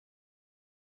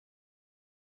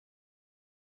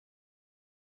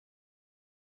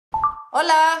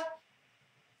Hola.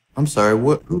 I'm sorry,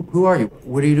 who are you?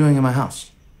 What are you doing in my house?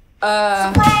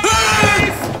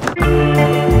 Surprise!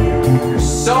 You're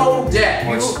so dead.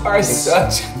 You are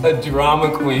such a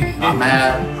drama queen. I'm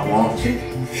mad. I won't.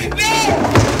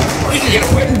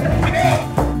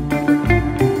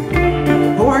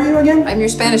 Who are you again? I'm your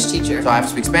Spanish teacher. So I have to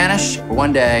speak Spanish for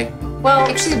one day. Well, I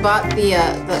actually bought the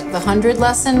 100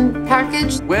 lesson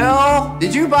package. Will,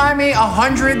 did you buy me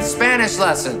 100 Spanish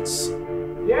lessons?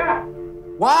 Yeah,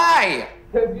 Why?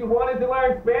 because you wanted to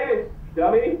learn Spanish,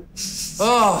 dummy.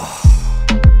 Oh.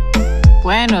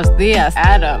 Buenos días,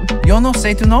 Adam. Yo no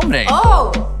sé tu nombre.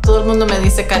 Oh, todo el mundo me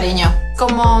dice cariño.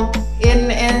 Como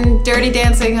in Dirty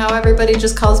Dancing, how everybody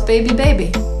just calls baby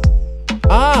baby.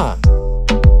 Ah.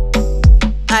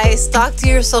 I stalked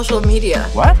your social media.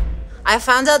 What? I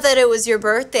found out that it was your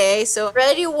birthday, so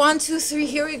ready, 1, 2, 3,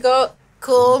 here we go.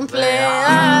 Cumpleaños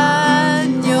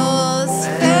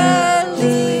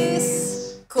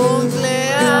feliz.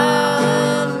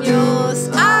 Cumpleaños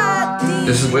a ti.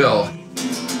 This is Will.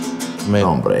 Mi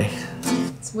nombre.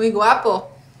 It's muy guapo.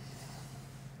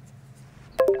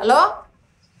 Hello?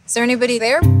 Is there anybody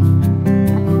there?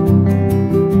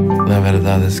 La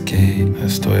verdad es que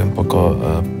estoy un poco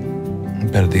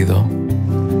perdido.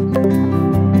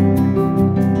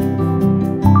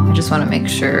 I just want to make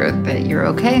sure that you're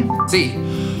okay. Sí.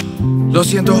 Lo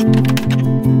siento.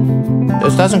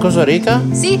 ¿Estás en Costa Rica?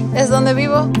 Sí, es donde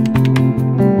vivo.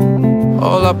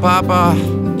 Hola, papá.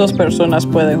 2 personas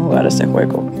pueden jugar este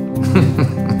juego.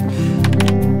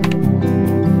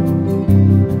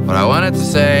 What I wanted to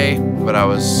say, but I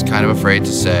was kind of afraid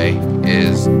to say,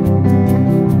 is...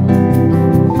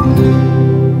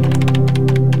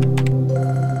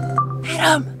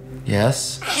 Adam,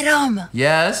 Yes? Adam,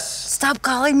 Yes? stop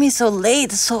calling me so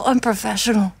late. It's so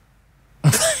unprofessional.